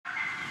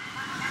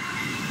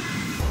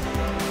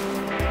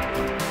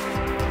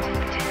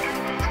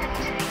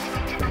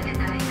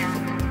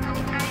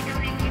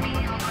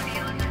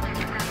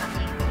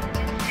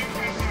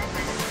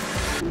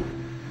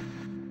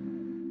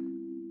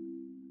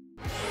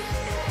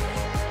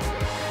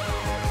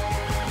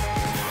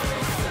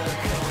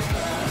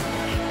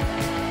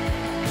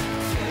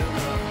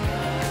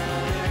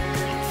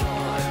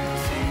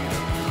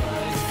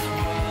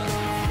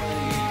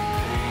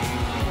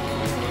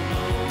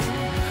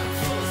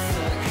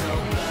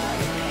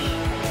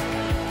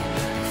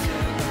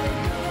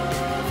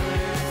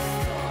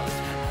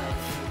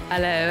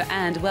Hello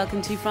and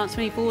welcome to France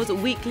 24's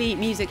weekly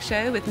music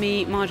show with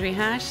me, Marjorie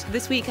Hash.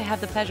 This week I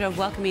have the pleasure of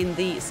welcoming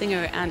the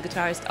singer and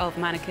guitarist of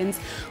MNNQNS,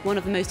 one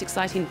of the most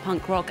exciting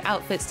punk rock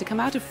outfits to come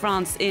out of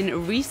France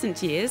in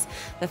recent years.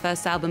 Their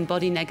first album,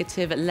 Body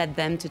Negative, led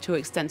them to tour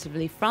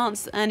extensively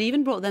France and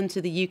even brought them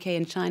to the UK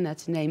and China,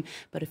 to name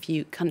but a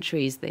few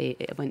countries they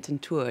went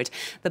and toured.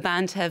 The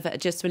band have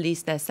just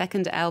released their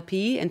second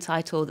LP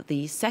entitled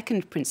The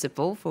Second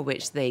Principle, for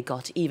which they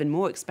got even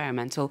more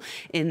experimental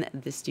in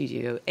the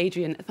studio.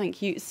 Adrian, thank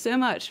you so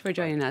much for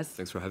joining us.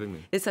 Thanks for having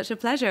me. It's such a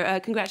pleasure.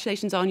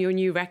 Congratulations on your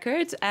new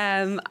record.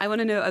 I want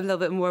to know a little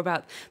bit more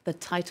about the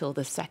title,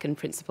 The Second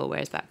Principle. Where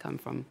does that come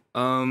from?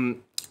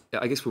 Yeah,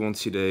 I guess we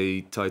wanted a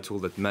title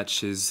that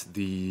matches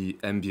the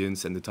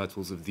ambience and the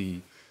titles of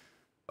the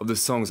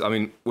songs. I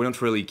mean, we're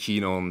not really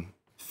keen on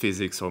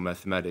physics or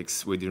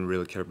mathematics. We didn't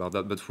really care about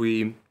that, but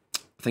I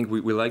think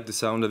we liked the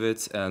sound of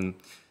it. And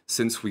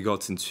since we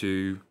got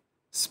into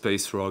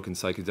space rock and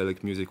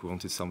psychedelic music, we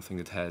wanted something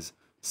that has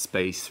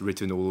space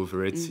written all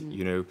over it,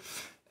 you know.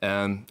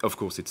 And of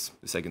course, it's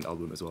the second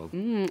album as well.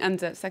 And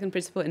Second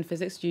Principle in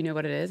physics, do you know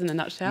what it is in a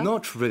nutshell?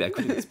 Not really. I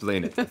couldn't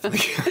explain it, I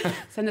think.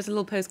 Send us a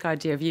little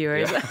postcard to your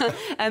viewers.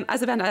 Yeah.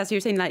 As a band, as you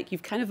were saying, like,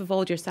 you've kind of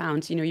evolved your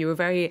sound. You know, you were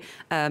very,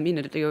 you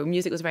know, your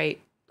music was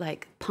very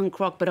like punk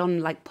rock, but on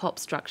like pop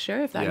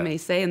structure, if that may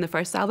say, in the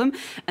first album.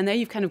 And there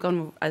you've kind of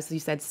gone, as you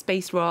said,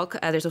 space rock.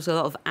 There's also a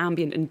lot of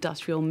ambient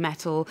industrial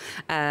metal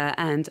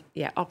and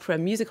opera,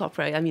 music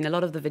opera. I mean, a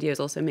lot of the videos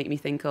also make me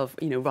think of,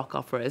 you know, rock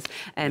operas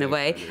in a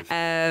way.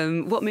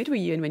 What mood were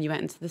you in when you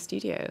went into the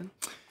studio?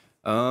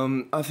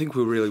 I think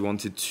we really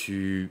wanted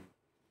to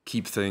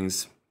keep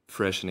things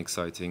fresh and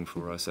exciting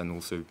for us and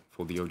also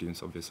for the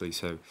audience, obviously.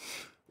 So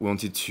we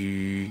wanted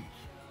to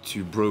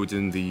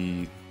broaden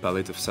the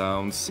palette of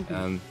sounds,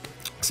 and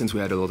since we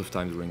had a lot of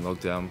time during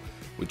lockdown,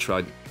 we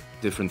tried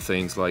different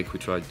things. Like we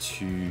tried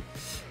to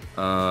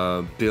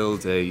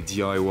build a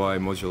DIY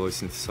modular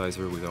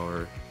synthesizer with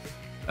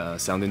our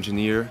sound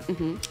engineer,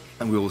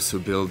 and we also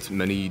built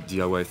many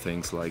DIY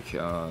things like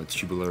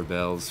tubular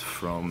bells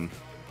from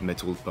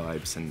metal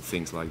pipes and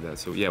things like that.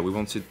 So yeah, we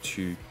wanted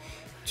to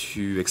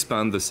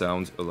expand the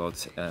sound a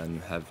lot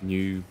and have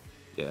new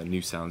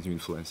sounds, new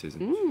influences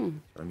in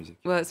our music.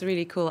 Well, it's a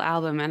really cool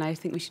album, and I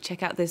think we should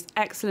check out this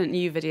excellent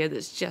new video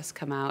that's just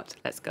come out.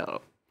 Let's go.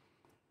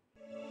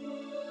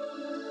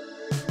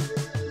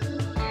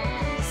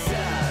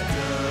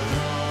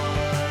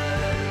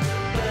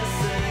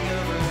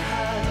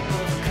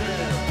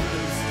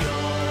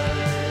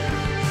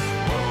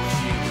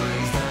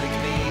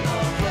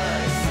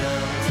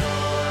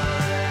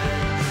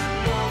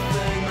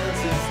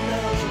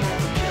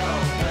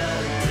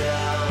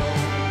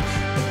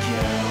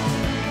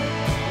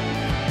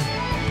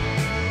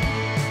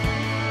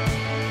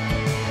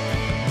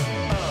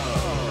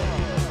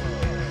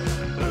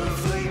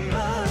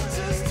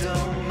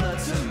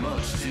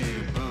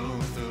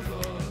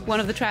 One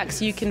of the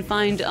tracks you can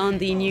find on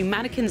the new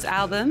MNNQNS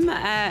album.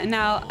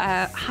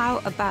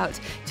 How about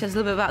tell us a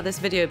little bit about this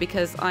video,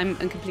 because I'm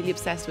completely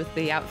obsessed with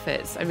the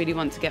outfits. I really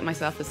want to get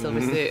myself a silver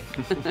suit.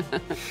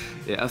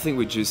 Yeah, I think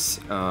we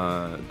just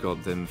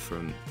got them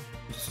from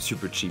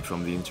super cheap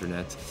from the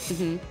internet,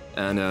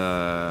 and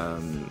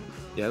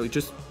yeah, it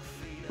just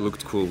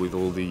looked cool with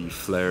all the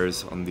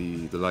flares on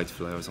the light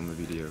flares on the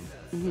video.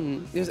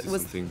 Was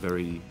something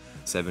very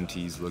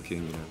 70s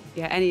looking, you know.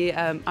 Yeah, any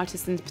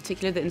artists in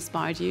particular that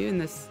inspired you in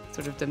this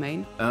sort of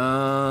domain?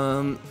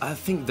 I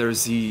think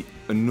there's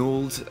an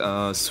old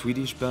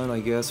Swedish band, I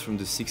guess, from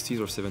the 60s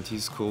or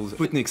 70s called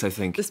Sputniks, I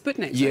think. The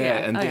Sputniks? Yeah,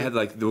 and they had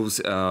like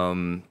those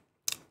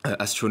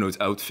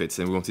astronaut outfits,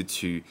 and we wanted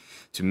to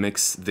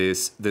mix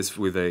this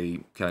with a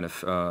kind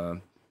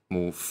of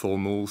more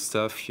formal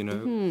stuff, you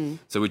know.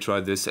 So we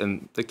tried this,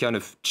 and they're kind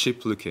of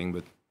cheap looking,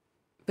 but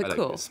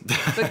cool.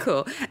 But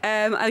cool.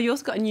 You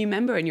also got a new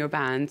member in your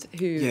band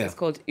who is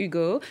called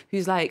Hugo,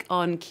 who's like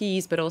on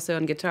keys but also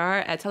on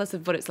guitar. Tell us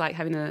what it's like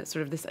having a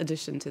sort of this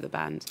addition to the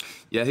band.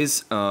 Yeah,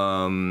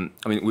 I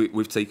mean,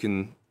 we've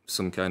taken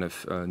some kind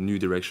of new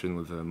direction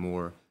with a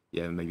more,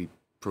 maybe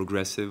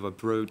progressive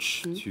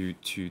approach to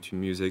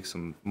music,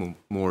 some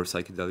more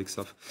psychedelic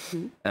stuff.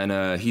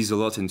 And he's a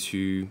lot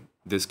into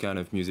this kind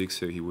of music,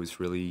 so he was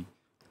really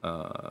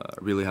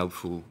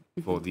helpful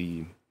for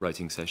the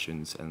writing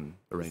sessions and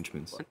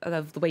arrangements. I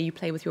love the way you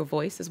play with your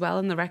voice as well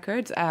in the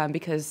record,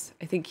 because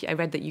I think I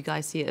read that you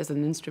guys see it as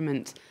an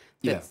instrument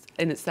that's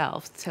in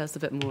itself. Tell us a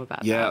bit more about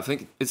that. Yeah, I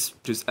think it's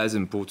just as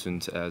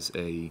important as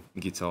a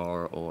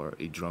guitar or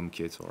a drum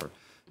kit or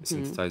a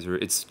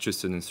synthesizer. It's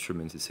just an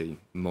instrument. It's a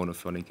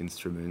monophonic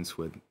instrument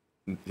where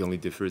the only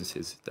difference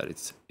is that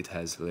it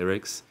has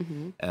lyrics,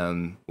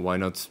 and why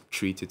not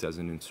treat it as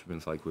an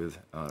instrument, like with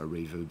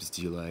reverbs,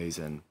 delays,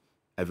 and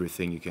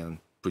everything you can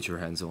put your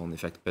hands on,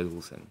 effect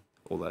pedals and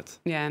all that.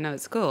 Yeah, no,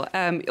 it's cool.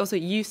 Also,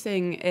 you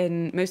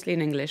sing mostly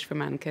in English for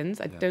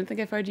Mannequins. I don't think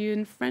I've heard you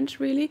in French,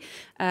 really.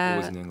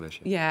 Always in English.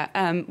 Yeah.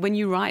 When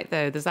you write,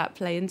 though, does that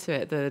play into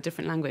it, the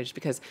different language?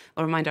 Because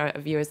I'll remind our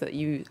viewers that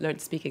you learned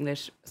to speak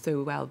English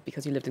so well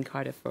because you lived in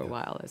Cardiff for a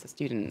while as a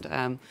student.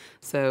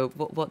 So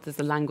what does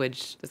the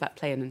language, does that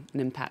play an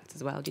impact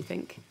as well, do you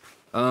think?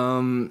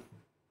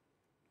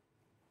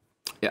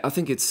 Yeah, I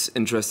think it's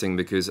interesting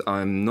because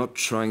I'm not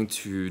trying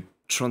to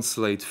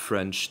translate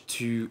French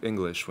to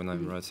English when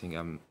I'm writing.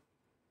 I'm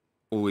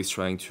always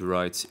trying to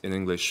write in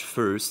English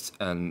first,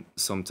 and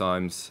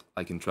sometimes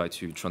I can try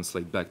to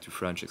translate back to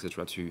French,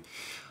 etc., to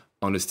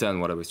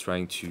understand what I was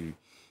trying to,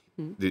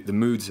 the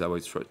moods I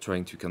was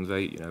trying to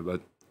convey, you know.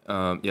 But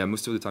yeah,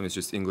 most of the time it's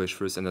just English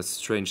first, and that's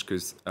strange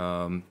because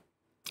I'm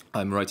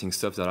writing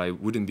stuff that I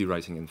wouldn't be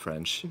writing in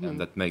French, and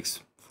that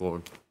makes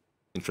for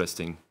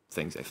interesting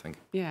things, I think.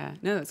 Yeah,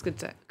 no, that's good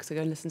to go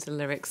and listen to the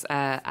lyrics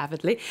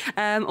avidly.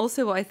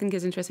 Also, what I think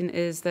is interesting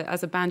is that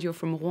as a band, you're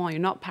from Rouen.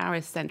 You're not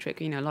Paris-centric.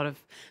 You know, a lot of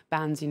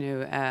bands, you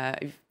know,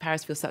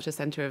 Paris feels such a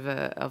centre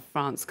of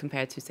France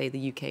compared to, say,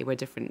 the UK, where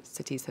different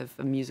cities have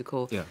a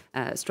musical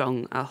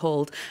strong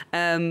hold.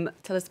 Tell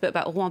us a bit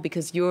about Rouen,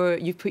 because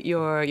you've put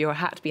your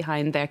hat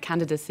behind their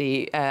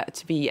candidacy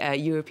to be a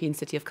European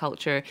City of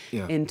Culture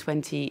in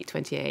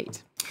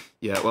 2028.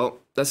 Yeah, well,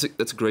 that's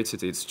a great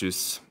city. It's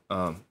just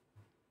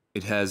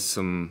it has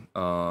some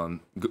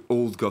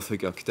old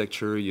Gothic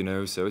architecture, you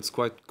know, so it's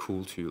quite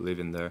cool to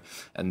live in there.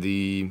 And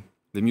the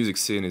music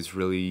scene is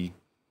really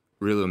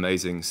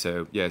amazing.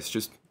 So yeah, it's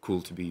just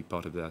cool to be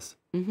part of this.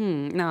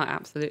 No,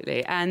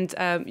 absolutely. And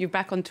you're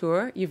back on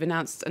tour. You've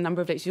announced a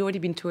number of dates. You've already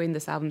been touring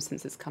this album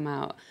since it's come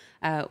out.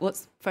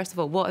 First of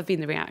all, what have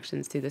been the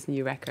reactions to this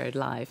new record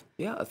live?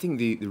 Yeah, I think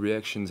the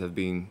reactions have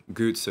been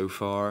good so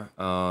far.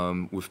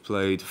 We've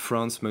played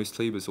France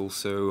mostly, but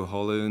also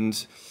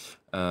Holland,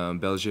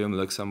 Belgium,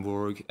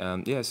 Luxembourg,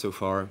 and yeah, so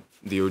far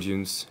the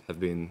audience have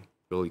been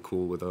really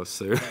cool with us,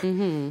 so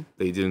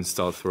they didn't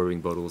start throwing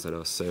bottles at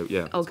us, so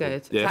yeah. Oh,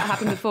 good. Yeah. Has that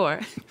happened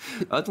before?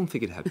 I don't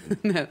think it happened.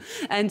 No.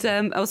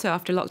 And also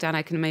after lockdown,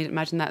 I can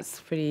imagine that's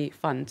pretty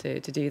fun to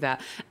do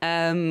that.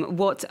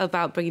 What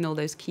about bringing all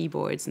those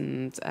keyboards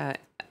and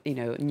you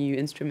know, new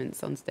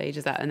instruments on stage?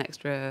 Is that an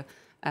extra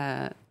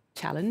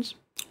challenge?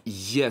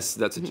 Yes,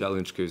 that's a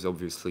challenge because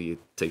obviously it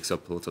takes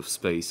up a lot of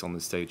space on the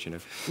stage, you know.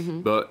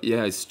 But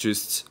yeah, it's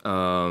just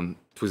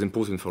it was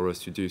important for us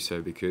to do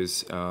so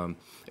because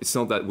it's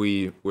not that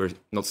we're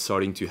not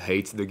starting to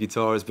hate the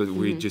guitars, but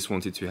we just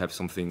wanted to have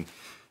something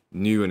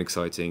new and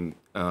exciting,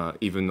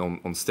 even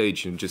on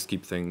stage, and just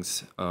keep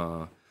things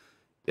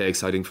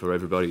exciting for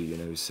everybody, you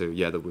know. So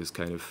yeah, that was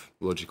kind of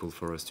logical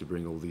for us to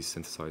bring all these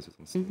synthesizers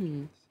on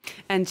stage.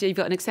 And you've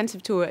got an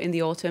extensive tour in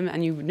the autumn,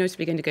 and you're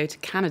notably going to go to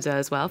Canada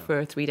as well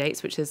for 3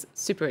 dates, which is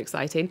super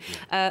exciting.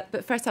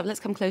 But first up, let's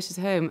come closer to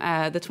home.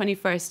 The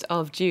 21st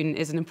of June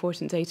is an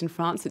important date in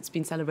France. It's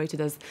been celebrated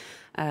as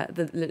la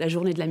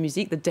Journée de la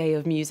Musique, the Day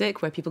of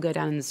Music, where people go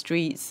down in the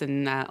streets,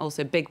 and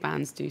also big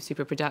bands do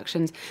super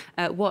productions.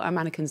 What are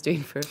Mannequins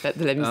doing for Fête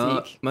de la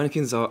Musique?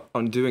 Mannequins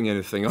aren't doing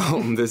anything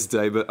on this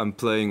day, but I'm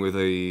playing with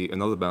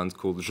another band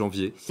called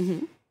Janvier.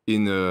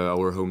 In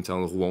our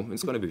hometown, Rouen.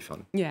 It's going to be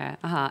fun. Yeah,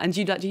 And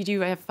do you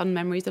have fun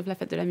memories of La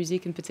Fête de la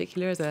Musique in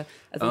particular as a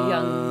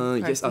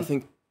young person? Yes, I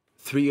think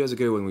 3 years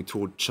ago when we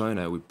toured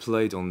China, we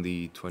played on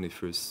the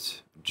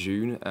 21st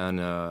June, and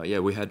yeah,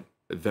 we had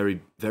a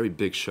very, very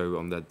big show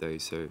on that day,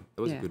 so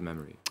that was a good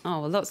memory.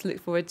 Oh, well, lots to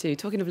look forward to.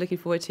 Talking of looking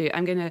forward to,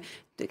 I'm going to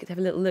have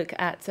a little look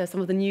at some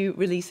of the new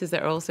releases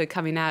that are also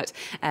coming out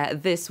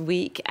this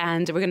week,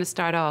 and we're going to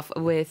start off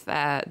with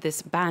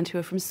this band who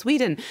are from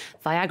Sweden,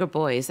 Viagra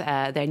Boys.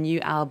 Their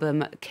new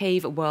album,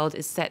 Cave World,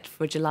 is set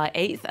for July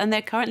 8th, and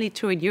they're currently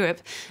touring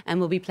Europe and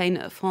will be playing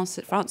at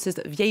France's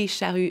Vieille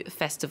Charrue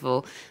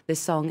Festival.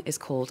 This song is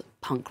called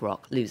Punk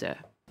Rock Loser.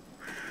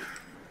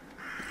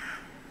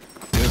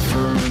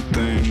 Different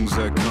things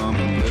that come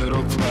in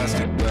little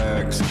plastic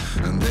bags,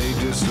 and they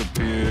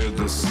disappear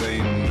the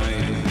same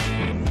night.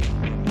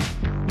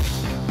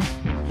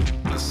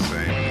 The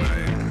same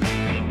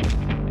night.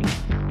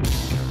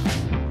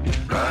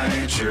 I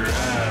ain't your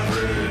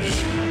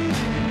average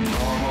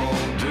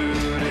normal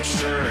dude, it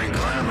sure ain't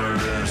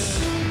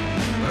glamorous.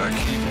 I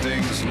keep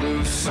things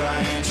loose, I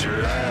ain't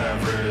your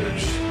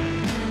average.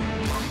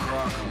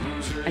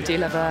 I do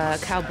love a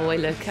cowboy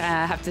look,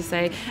 I have to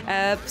say.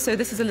 So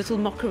this is a little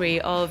mockery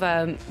of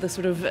the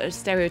sort of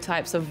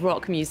stereotypes of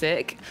rock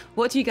music.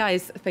 What do you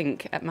guys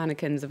think at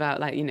Mannequins about,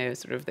 like, you know,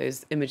 sort of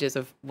those images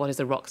of what is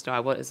a rock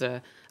star, what is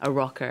a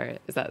rocker?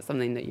 Is that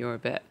something that you're a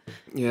bit...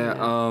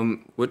 Yeah,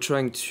 we're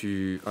trying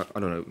to, I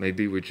don't know,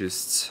 maybe we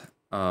just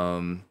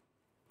think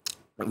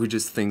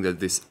that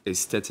this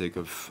aesthetic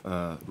of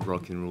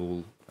rock and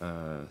roll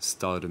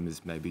stardom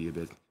is maybe a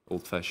bit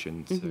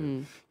old-fashioned,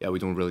 so yeah, we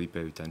don't really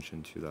pay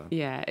attention to that.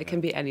 Yeah, it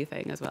can be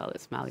anything as well.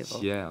 It's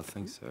malleable. Yeah, I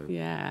think so.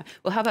 Yeah.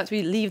 Well, how about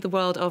we leave the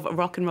world of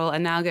rock and roll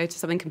and now go to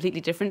something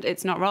completely different?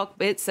 It's not rock,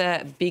 but it's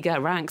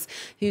Biga Ranx,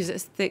 whose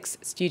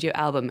sixth studio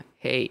album,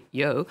 Hey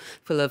Yo,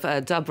 full of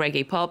dub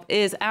reggae pop,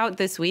 is out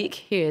this week.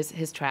 Here's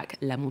his track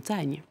La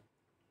Montagne.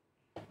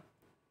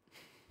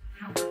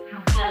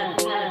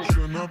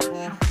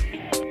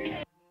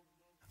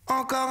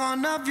 Encore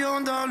un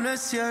avion dans le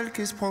ciel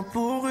qui se prend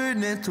pour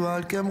une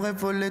étoile, qui aimerait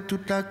voler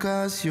toute la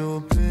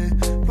Cassiopée.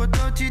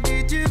 Pourtant tu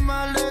dis du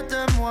mal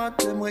de moi,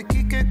 t'aimerais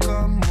kicker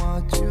comme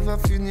moi, tu vas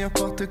finir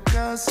par te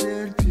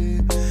casser le pied.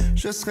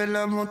 Je serai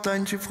la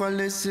montagne, tu feras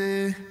les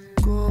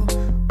échos.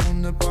 On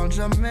ne parle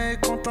jamais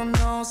quand on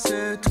en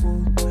sait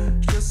trop.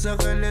 Je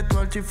serai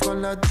l'étoile, tu feras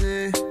la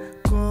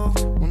déco.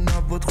 On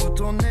a beau te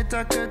retourner,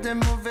 t'as que des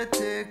mauvais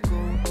échos.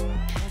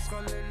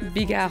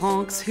 Biga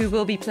Ranx, who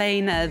will be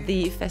playing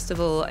the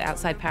festival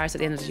outside Paris at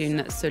the end of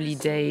June, Soli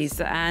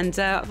Days. And,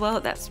 well,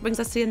 that brings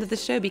us to the end of the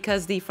show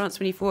because the France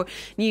 24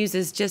 news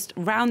is just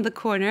round the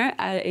corner.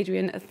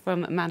 Adrian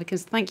from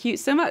Mannequins, thank you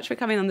so much for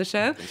coming on the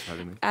show. Thanks for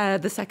having me.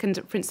 The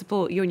Second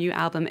Principle, your new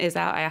album, is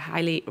out. I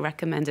highly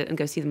recommend it and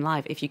go see them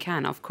live if you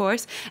can, of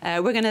course.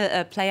 We're going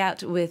to play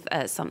out with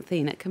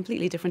something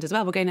completely different as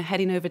well. We're going to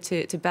heading over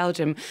to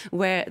Belgium,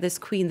 where this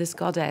queen, this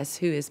goddess,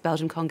 who is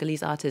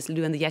Belgian-Congolese artist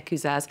Lou and the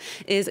Yakuzas,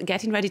 is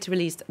getting ready to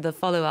release the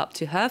follow-up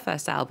to her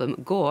first album,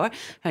 Gore.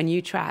 Her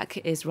new track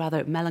is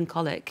rather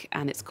melancholic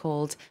and it's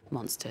called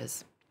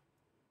Monsters.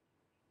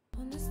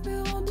 On this